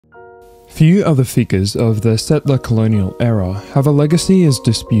Few other figures of the settler-colonial era have a legacy as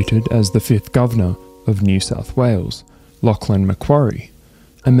disputed as the 5th Governor of New South Wales, Lachlan Macquarie,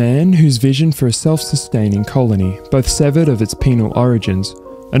 a man whose vision for a self-sustaining colony both severed of its penal origins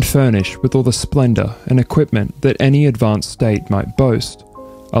and furnished with all the splendour and equipment that any advanced state might boast,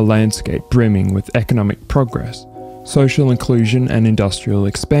 a landscape brimming with economic progress, social inclusion and industrial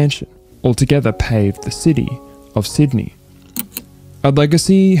expansion, altogether paved the city of Sydney. A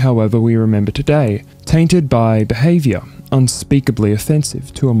legacy, however, we remember today, tainted by behaviour unspeakably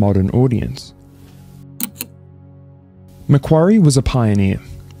offensive to a modern audience. Macquarie was a pioneer.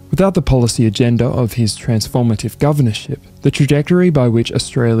 Without the policy agenda of his transformative governorship, the trajectory by which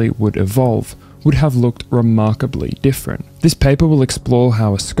Australia would evolve would have looked remarkably different. This paper will explore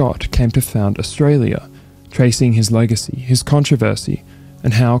how a Scot came to found Australia, tracing his legacy, his controversy,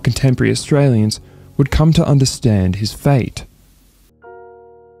 and how contemporary Australians would come to understand his fate.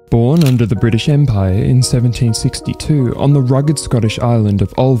 Born under the British Empire in 1762 on the rugged Scottish island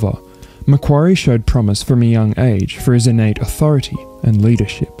of Ulva, Macquarie showed promise from a young age for his innate authority and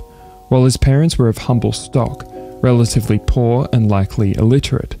leadership. While his parents were of humble stock, relatively poor and likely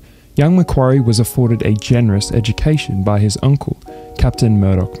illiterate, young Macquarie was afforded a generous education by his uncle, Captain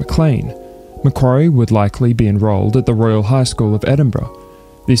Murdoch McLean. Macquarie would likely be enrolled at the Royal High School of Edinburgh.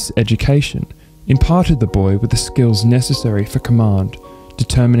 This education imparted the boy with the skills necessary for command,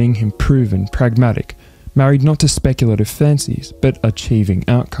 determining him proven, pragmatic, married not to speculative fancies, but achieving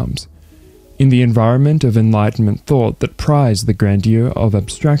outcomes. In the environment of Enlightenment thought that prized the grandeur of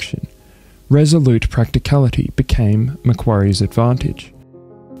abstraction, resolute practicality became Macquarie's advantage.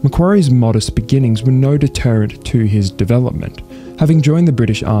 Macquarie's modest beginnings were no deterrent to his development. Having joined the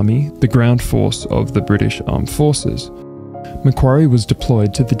British Army, the ground force of the British Armed Forces, Macquarie was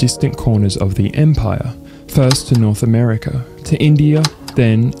deployed to the distant corners of the Empire, first to North America, to India,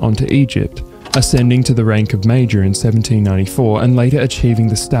 then on to Egypt, ascending to the rank of Major in 1794 and later achieving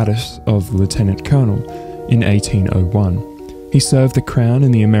the status of Lieutenant Colonel in 1801. He served the Crown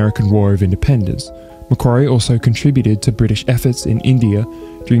in the American War of Independence. Macquarie also contributed to British efforts in India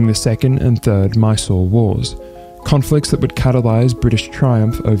during the Second and Third Mysore Wars, conflicts that would catalyse British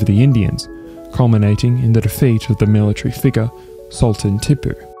triumph over the Indians, culminating in the defeat of the military figure Sultan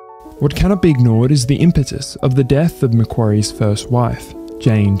Tipu. What cannot be ignored is the impetus of the death of Macquarie's first wife,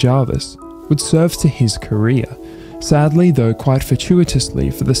 Jane Jarvis, would serve to his career. Sadly, though quite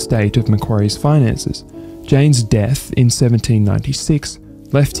fortuitously for the state of Macquarie's finances, Jane's death in 1796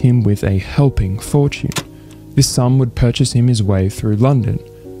 left him with a helping fortune. This sum would purchase him his way through London.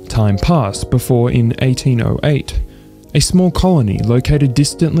 Time passed before, in 1808, a small colony located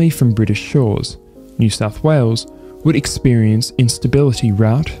distantly from British shores, New South Wales, would experience instability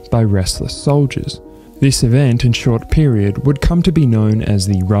wrought by restless soldiers. This event and short period would come to be known as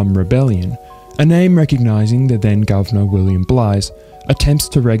the Rum Rebellion, a name recognising the then Governor William Bligh's attempts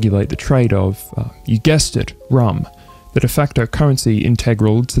to regulate the trade of, you guessed it, rum, the de facto currency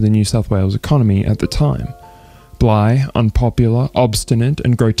integral to the New South Wales economy at the time. Bligh, unpopular, obstinate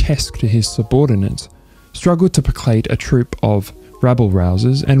and grotesque to his subordinates, struggled to placate a troop of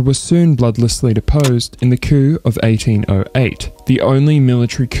rabble-rousers and was soon bloodlessly deposed in the coup of 1808, the only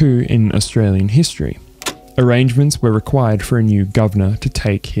military coup in Australian history. Arrangements were required for a new governor to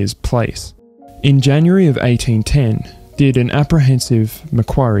take his place. In January of 1810, did an apprehensive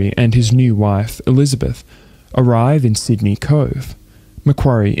Macquarie and his new wife, Elizabeth, arrive in Sydney Cove.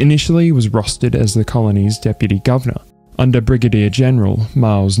 Macquarie initially was rostered as the colony's deputy governor, under Brigadier General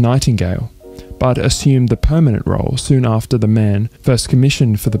Miles Nightingale, but assumed the permanent role soon after the man first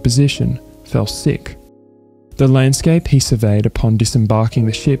commissioned for the position fell sick. The landscape he surveyed upon disembarking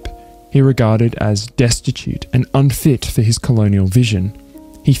the ship he regarded as destitute and unfit for his colonial vision.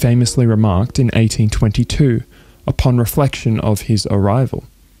 He famously remarked in 1822, upon reflection of his arrival,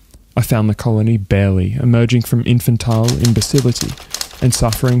 "I found the colony barely emerging from infantile imbecility and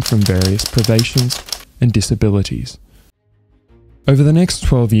suffering from various privations and disabilities." Over the next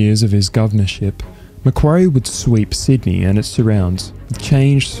 12 years of his governorship, Macquarie would sweep Sydney and its surrounds with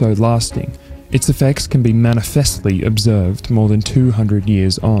change so lasting, its effects can be manifestly observed more than 200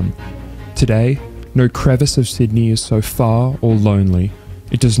 years on. Today, no crevice of Sydney is so far or lonely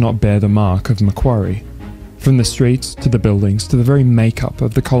it does not bear the mark of Macquarie. From the streets to the buildings to the very makeup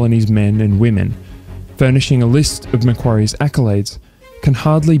of the colony's men and women, furnishing a list of Macquarie's accolades can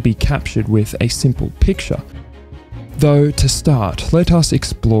hardly be captured with a simple picture. Though, to start, let us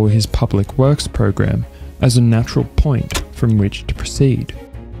explore his public works program as a natural point from which to proceed.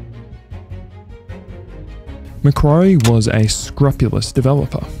 Macquarie was a scrupulous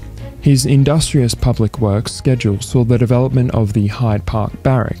developer. His industrious public works schedule saw the development of the Hyde Park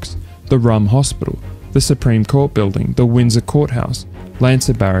Barracks, the Rum Hospital, the Supreme Court Building, the Windsor Courthouse,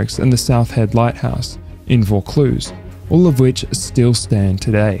 Lancer Barracks and the South Head Lighthouse in Vaucluse, all of which still stand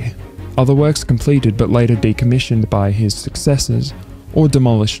today. Other works completed but later decommissioned by his successors or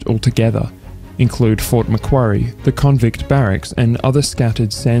demolished altogether include Fort Macquarie, the convict barracks and other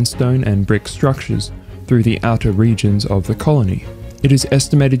scattered sandstone and brick structures through the outer regions of the colony. It is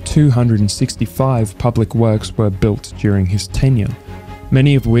estimated 265 public works were built during his tenure,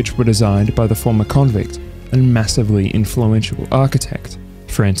 many of which were designed by the former convict and massively influential architect,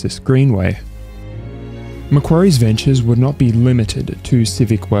 Francis Greenway. Macquarie's ventures would not be limited to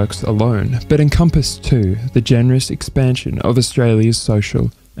civic works alone, but encompassed too the generous expansion of Australia's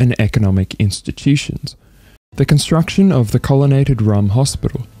social and economic institutions. The construction of the Colonnated Rum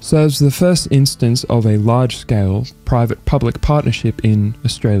Hospital serves the first instance of a large-scale private-public partnership in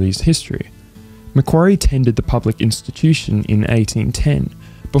Australia's history. Macquarie tendered the public institution in 1810,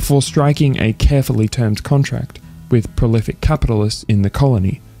 before striking a carefully termed contract with prolific capitalists in the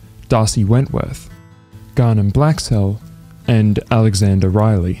colony, Darcy Wentworth, Garnham Blaxell, and Alexander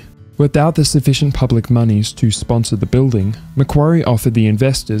Riley. Without the sufficient public monies to sponsor the building, Macquarie offered the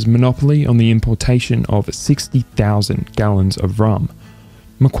investors monopoly on the importation of 60,000 gallons of rum.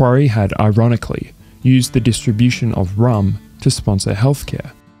 Macquarie had, ironically, used the distribution of rum to sponsor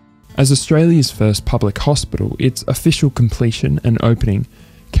healthcare. As Australia's first public hospital, its official completion and opening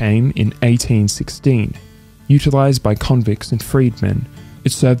came in 1816. Utilised by convicts and freedmen,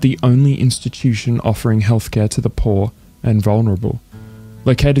 it served the only institution offering healthcare to the poor and vulnerable.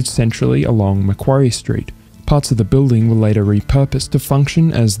 Located centrally along Macquarie Street, parts of the building were later repurposed to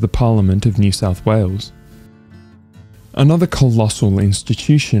function as the Parliament of New South Wales. Another colossal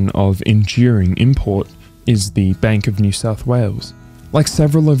institution of enduring import is the Bank of New South Wales. Like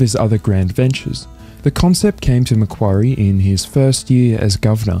several of his other grand ventures, the concept came to Macquarie in his first year as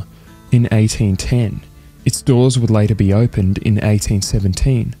governor in 1810. Its doors would later be opened in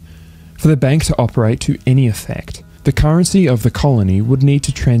 1817. For the bank to operate to any effect, the currency of the colony would need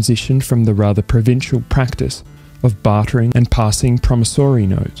to transition from the rather provincial practice of bartering and passing promissory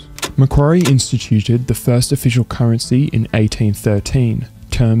notes. Macquarie instituted the first official currency in 1813,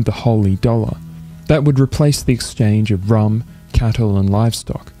 termed the Holy Dollar, that would replace the exchange of rum, cattle and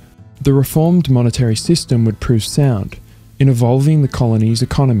livestock. The reformed monetary system would prove sound in evolving the colony's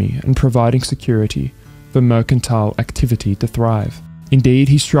economy and providing security for mercantile activity to thrive. Indeed,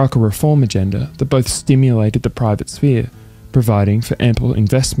 he struck a reform agenda that both stimulated the private sphere, providing for ample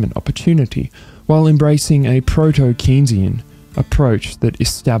investment opportunity, while embracing a proto-Keynesian approach that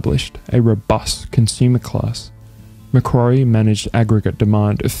established a robust consumer class. Macquarie managed aggregate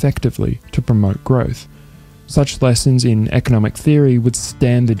demand effectively to promote growth. Such lessons in economic theory would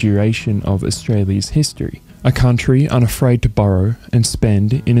stand the duration of Australia's history, a country unafraid to borrow and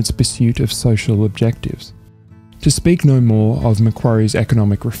spend in its pursuit of social objectives. To speak no more of Macquarie's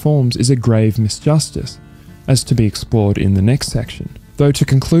economic reforms is a grave misjustice, as to be explored in the next section, though to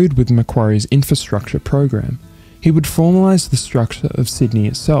conclude with Macquarie's infrastructure program, he would formalise the structure of Sydney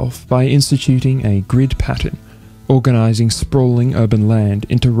itself by instituting a grid pattern, organising sprawling urban land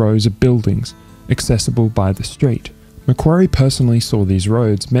into rows of buildings accessible by the street. Macquarie personally saw these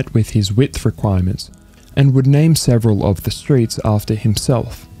roads met with his width requirements, and would name several of the streets after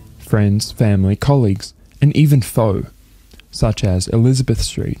himself, friends, family, colleagues, and even foe, such as Elizabeth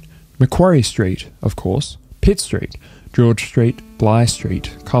Street, Macquarie Street, of course, Pitt Street, George Street, Bligh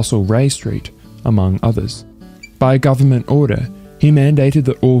Street, Castlereagh Street, among others. By government order, he mandated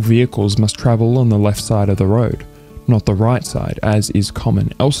that all vehicles must travel on the left side of the road, not the right side, as is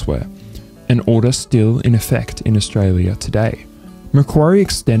common elsewhere, an order still in effect in Australia today. Macquarie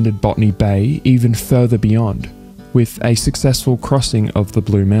extended Botany Bay even further beyond, with a successful crossing of the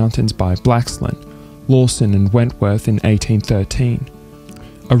Blue Mountains by Blaxland, Lawson and Wentworth in 1813.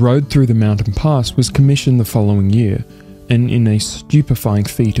 A road through the mountain pass was commissioned the following year, and in a stupefying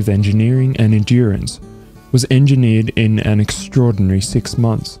feat of engineering and endurance, was engineered in an extraordinary 6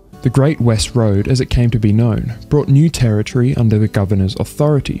 months. The Great West Road, as it came to be known, brought new territory under the governor's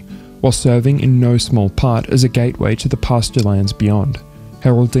authority, while serving in no small part as a gateway to the pasture lands beyond,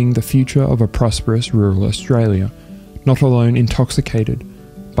 heralding the future of a prosperous rural Australia, not alone intoxicated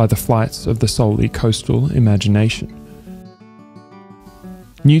by the flights of the solely coastal imagination.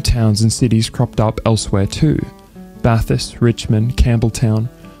 New towns and cities cropped up elsewhere too: Bathurst, Richmond, Campbelltown,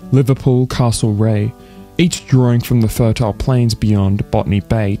 Liverpool, Castlereagh, each drawing from the fertile plains beyond Botany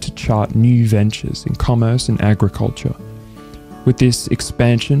Bay to chart new ventures in commerce and agriculture. With this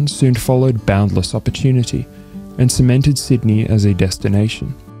expansion soon followed boundless opportunity, and cemented Sydney as a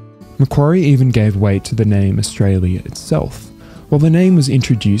destination. Macquarie even gave weight to the name Australia itself. While the name was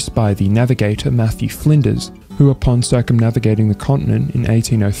introduced by the navigator Matthew Flinders, who upon circumnavigating the continent in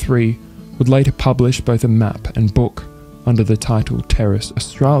 1803 would later publish both a map and book under the title Terris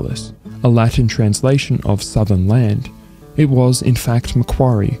Australis, a Latin translation of Southern Land, it was in fact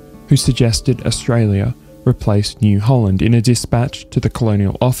Macquarie who suggested Australia replace New Holland in a dispatch to the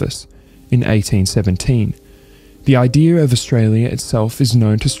Colonial Office in 1817. The idea of Australia itself is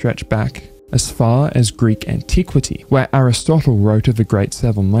known to stretch back as far as Greek antiquity, where Aristotle wrote of the Great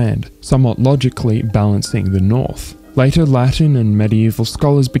Southern Land, somewhat logically balancing the north. Later, Latin and medieval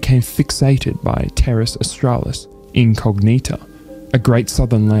scholars became fixated by Terris Australis, incognita, a Great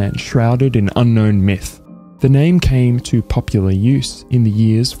Southern Land shrouded in unknown myth. The name came to popular use in the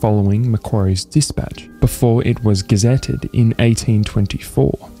years following Macquarie's dispatch, before it was gazetted in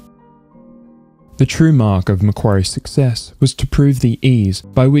 1824. The true mark of Macquarie's success was to prove the ease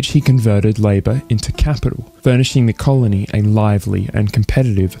by which he converted labour into capital, furnishing the colony a lively and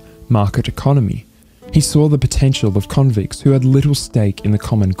competitive market economy. He saw the potential of convicts who had little stake in the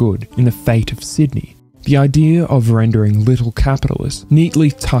common good in the fate of Sydney. The idea of rendering little capitalists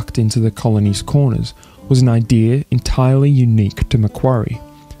neatly tucked into the colony's corners was an idea entirely unique to Macquarie.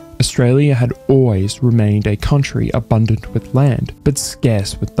 Australia had always remained a country abundant with land, but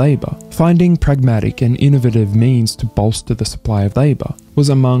scarce with labour. Finding pragmatic and innovative means to bolster the supply of labour was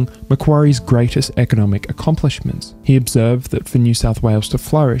among Macquarie's greatest economic accomplishments. He observed that for New South Wales to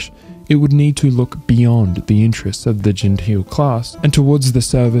flourish, it would need to look beyond the interests of the genteel class and towards the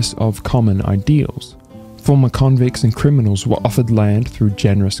service of common ideals. Former convicts and criminals were offered land through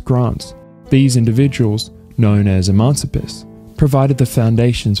generous grants. These individuals, known as emancipists, provided the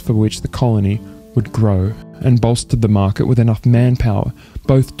foundations for which the colony would grow and bolstered the market with enough manpower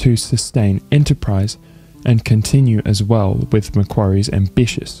both to sustain enterprise and continue as well with Macquarie's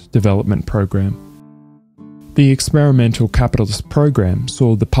ambitious development program. The experimental capitalist program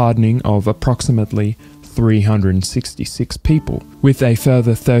saw the pardoning of approximately 366 people, with a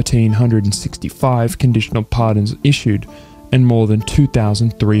further 1,365 conditional pardons issued and more than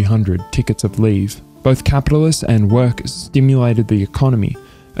 2,300 tickets of leave. Both capitalists and workers stimulated the economy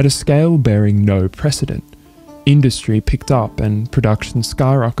at a scale bearing no precedent. Industry picked up and production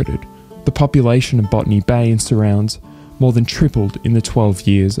skyrocketed. The population of Botany Bay and surrounds more than tripled in the 12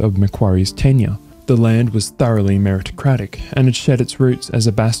 years of Macquarie's tenure. The land was thoroughly meritocratic and had shed its roots as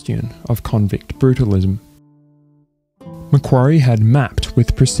a bastion of convict brutalism. Macquarie had mapped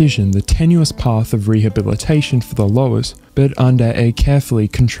with precision the tenuous path of rehabilitation for the lowers, but under a carefully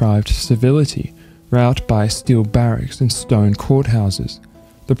contrived civility, route by steel barracks and stone courthouses.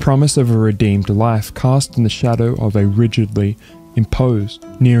 The promise of a redeemed life cast in the shadow of a rigidly imposed,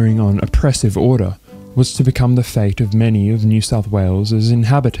 nearing on oppressive order, was to become the fate of many of New South Wales's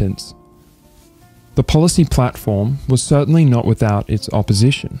inhabitants. The policy platform was certainly not without its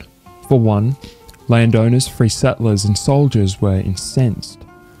opposition. For one, landowners, free settlers and soldiers were incensed.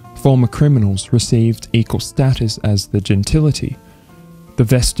 Former criminals received equal status as the gentility. The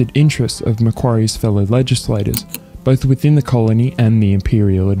vested interests of Macquarie's fellow legislators, both within the colony and the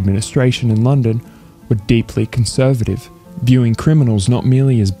imperial administration in London, were deeply conservative, viewing criminals not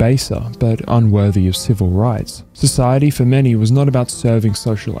merely as baser, but unworthy of civil rights. Society for many was not about serving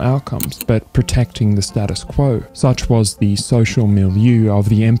social outcomes, but protecting the status quo. Such was the social milieu of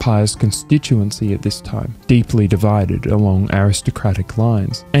the empire's constituency at this time, deeply divided along aristocratic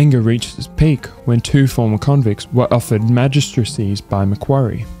lines. Anger reached its peak when two former convicts were offered magistracies by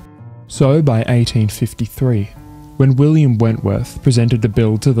Macquarie. So by 1853, when William Wentworth presented a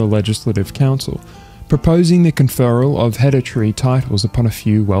bill to the Legislative Council, proposing the conferral of hereditary titles upon a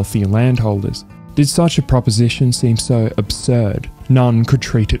few wealthy landholders. Did such a proposition seem so absurd? None could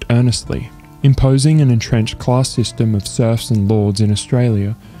treat it earnestly. Imposing an entrenched class system of serfs and lords in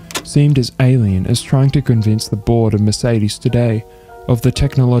Australia seemed as alien as trying to convince the board of Mercedes today of the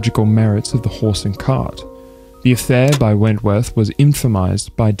technological merits of the horse and cart. The affair by Wentworth was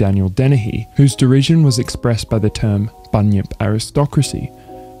infamized by Daniel Dennehy, whose derision was expressed by the term bunyip aristocracy,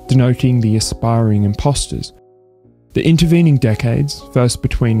 denoting the aspiring impostors. The intervening decades, first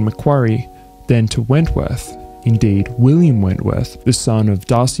between Macquarie, then to Wentworth, indeed William Wentworth, the son of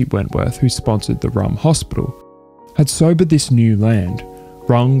Darcy Wentworth who sponsored the Rum Hospital, had sobered this new land,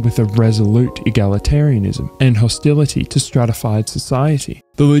 rung with a resolute egalitarianism and hostility to stratified society.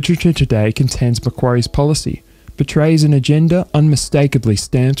 The literature today contends Macquarie's policy betrays an agenda unmistakably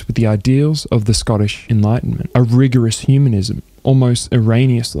stamped with the ideals of the Scottish Enlightenment, a rigorous humanism, almost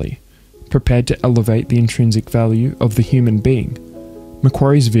erroneously, prepared to elevate the intrinsic value of the human being.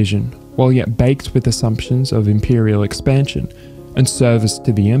 Macquarie's vision, while yet baked with assumptions of imperial expansion, and service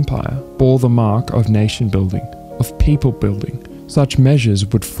to the empire bore the mark of nation building, of people building. Such measures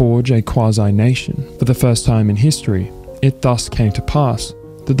would forge a quasi-nation. For the first time in history, it thus came to pass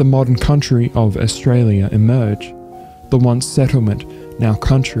that the modern country of Australia emerged. The once settlement, now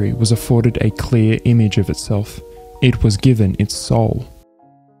country, was afforded a clear image of itself. It was given its soul.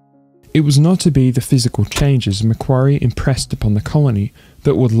 It was not to be the physical changes Macquarie impressed upon the colony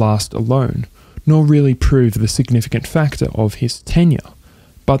that would last alone, nor really prove the significant factor of his tenure,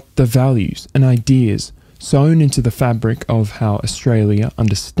 but the values and ideas sewn into the fabric of how Australia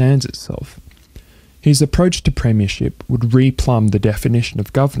understands itself. His approach to premiership would replumb the definition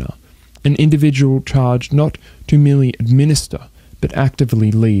of governor, an individual charged not to merely administer, but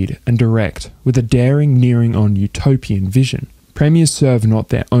actively lead and direct with a daring nearing on utopian vision. Premiers serve not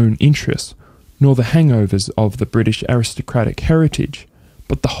their own interests, nor the hangovers of the British aristocratic heritage,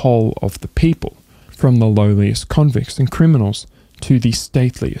 but the whole of the people, from the lowliest convicts and criminals to the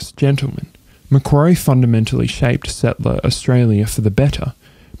stateliest gentlemen. Macquarie fundamentally shaped settler Australia for the better,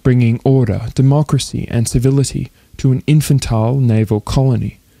 bringing order, democracy and civility to an infantile naval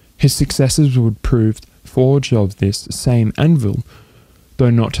colony. His successors would prove forged of this same anvil, though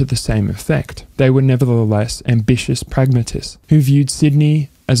not to the same effect. They were nevertheless ambitious pragmatists who viewed Sydney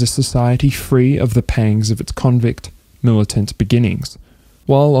as a society free of the pangs of its convict, militant beginnings,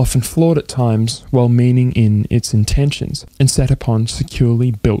 while often flawed at times, well-meaning in its intentions, and set upon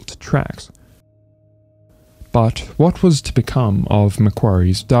securely built tracks. But what was to become of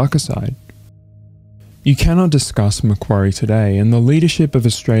Macquarie's darker side? You cannot discuss Macquarie today and the leadership of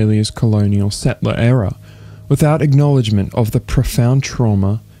Australia's colonial settler era without acknowledgement of the profound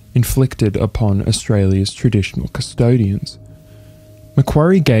trauma inflicted upon Australia's traditional custodians.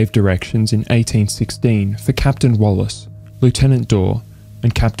 Macquarie gave directions in 1816 for Captain Wallace, Lieutenant Dorr,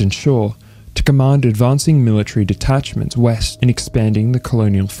 and Captain Shaw to command advancing military detachments west and expanding the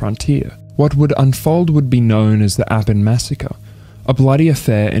colonial frontier. What would unfold would be known as the Appin Massacre, a bloody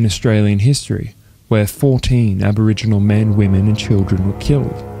affair in Australian history, where 14 Aboriginal men, women and children were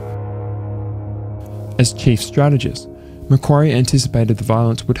killed. As chief strategist, Macquarie anticipated the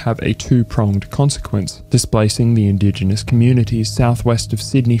violence would have a two-pronged consequence, displacing the Indigenous communities southwest of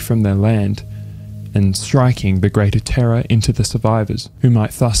Sydney from their land, and striking the greater terror into the survivors, who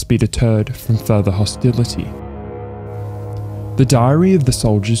might thus be deterred from further hostility. The diary of the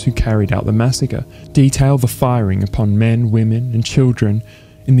soldiers who carried out the massacre detail the firing upon men, women and children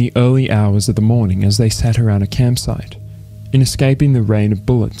in the early hours of the morning as they sat around a campsite. In escaping the rain of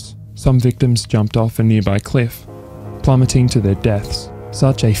bullets, some victims jumped off a nearby cliff, plummeting to their deaths.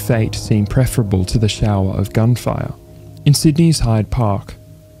 Such a fate seemed preferable to the shower of gunfire. In Sydney's Hyde Park,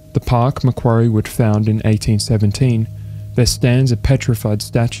 the park Macquarie would found in 1817, there stands a petrified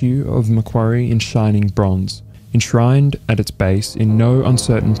statue of Macquarie in shining bronze. Enshrined at its base in no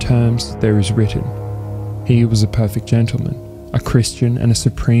uncertain terms there is written, "He was a perfect gentleman, a Christian and a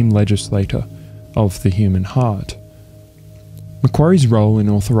supreme legislator of the human heart." Macquarie's role in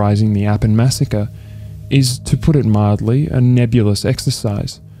authorising the Appin Massacre is, to put it mildly, a nebulous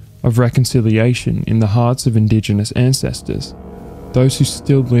exercise of reconciliation in the hearts of Indigenous ancestors, those who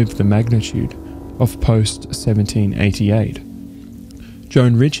still live the magnitude of post-1788.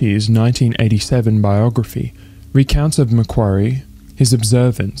 Joan Ritchie's 1987 biography recounts of Macquarie his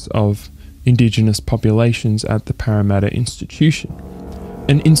observance of Indigenous populations at the Parramatta Institution,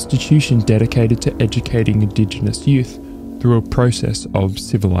 an institution dedicated to educating Indigenous youth through a process of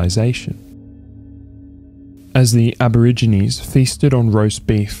civilization. As the Aborigines feasted on roast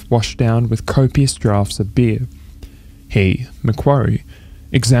beef washed down with copious draughts of beer, he, Macquarie,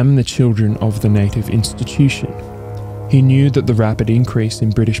 examined the children of the native institution. He knew that the rapid increase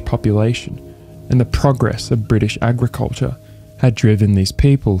in British population and the progress of British agriculture had driven these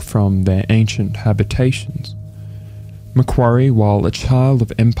people from their ancient habitations. Macquarie, while a child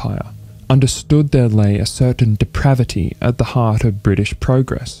of empire, understood there lay a certain depravity at the heart of British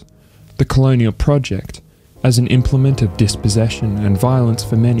progress. The colonial project, as an implement of dispossession and violence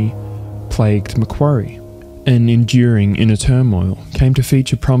for many, plagued Macquarie. An enduring inner turmoil came to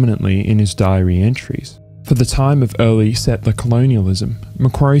feature prominently in his diary entries. For the time of early settler colonialism,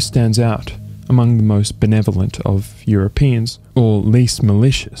 Macquarie stands out among the most benevolent of Europeans, or least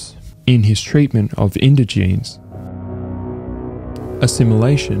malicious, in his treatment of indigenes.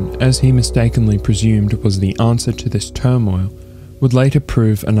 Assimilation, as he mistakenly presumed was the answer to this turmoil, would later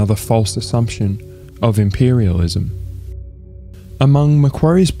prove another false assumption of imperialism. Among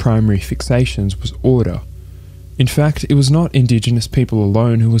Macquarie's primary fixations was order. In fact, it was not Indigenous people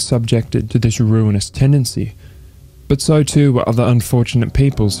alone who were subjected to this ruinous tendency, but so too were other unfortunate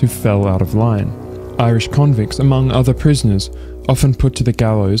peoples who fell out of line. Irish convicts among other prisoners, often put to the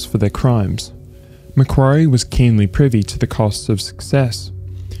gallows for their crimes. Macquarie was keenly privy to the costs of success.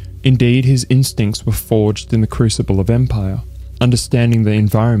 Indeed, his instincts were forged in the crucible of empire. Understanding the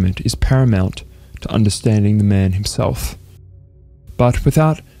environment is paramount to understanding the man himself. But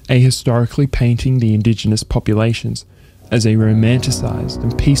without ahistorically painting the indigenous populations as a romanticised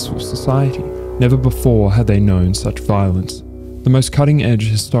and peaceful society, never before had they known such violence. The most cutting-edge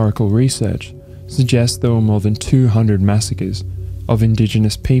historical research suggests there were more than 200 massacres of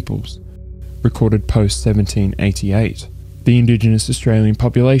indigenous peoples recorded post-1788. The Indigenous Australian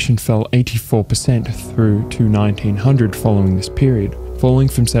population fell 84% through to 1900 following this period, falling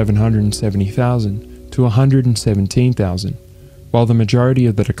from 770,000 to 117,000, while the majority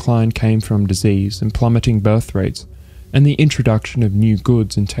of the decline came from disease and plummeting birth rates and the introduction of new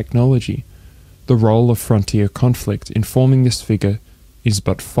goods and technology. The role of frontier conflict in forming this figure is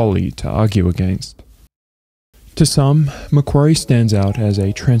but folly to argue against. To some, Macquarie stands out as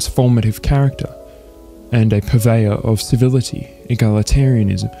a transformative character and a purveyor of civility,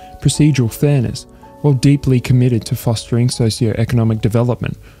 egalitarianism, procedural fairness, while deeply committed to fostering socio-economic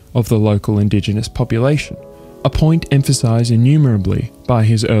development of the local indigenous population, a point emphasised innumerably by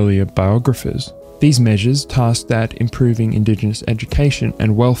his earlier biographers. These measures, tasked at improving indigenous education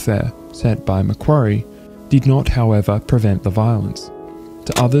and welfare set by Macquarie, did not, however, prevent the violence.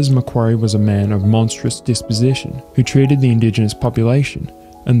 To others, Macquarie was a man of monstrous disposition who treated the indigenous population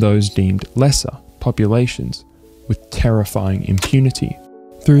and those deemed lesser populations with terrifying impunity.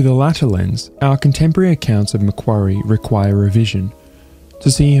 Through the latter lens, our contemporary accounts of Macquarie require revision,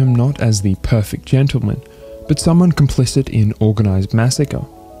 to see him not as the perfect gentleman, but someone complicit in organised massacre.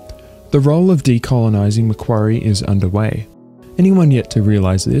 The role of decolonising Macquarie is underway. Anyone yet to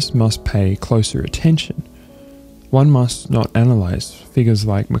realise this must pay closer attention. One must not analyse figures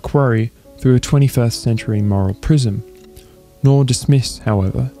like Macquarie through a 21st century moral prism, nor dismiss,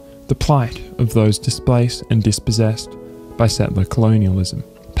 however, the plight of those displaced and dispossessed by settler colonialism.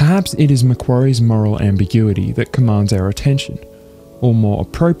 Perhaps it is Macquarie's moral ambiguity that commands our attention, or more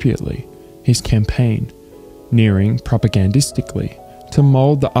appropriately, his campaign, nearing propagandistically to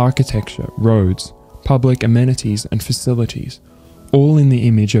mould the architecture, roads, public amenities and facilities, all in the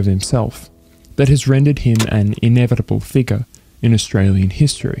image of himself, that has rendered him an inevitable figure in Australian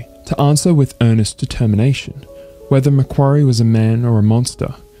history. To answer with earnest determination whether Macquarie was a man or a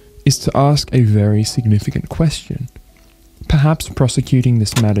monster is to ask a very significant question. Perhaps prosecuting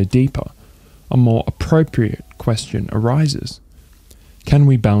this matter deeper, a more appropriate question arises. Can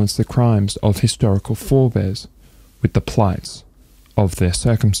we balance the crimes of historical forebears with the plights of their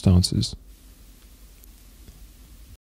circumstances?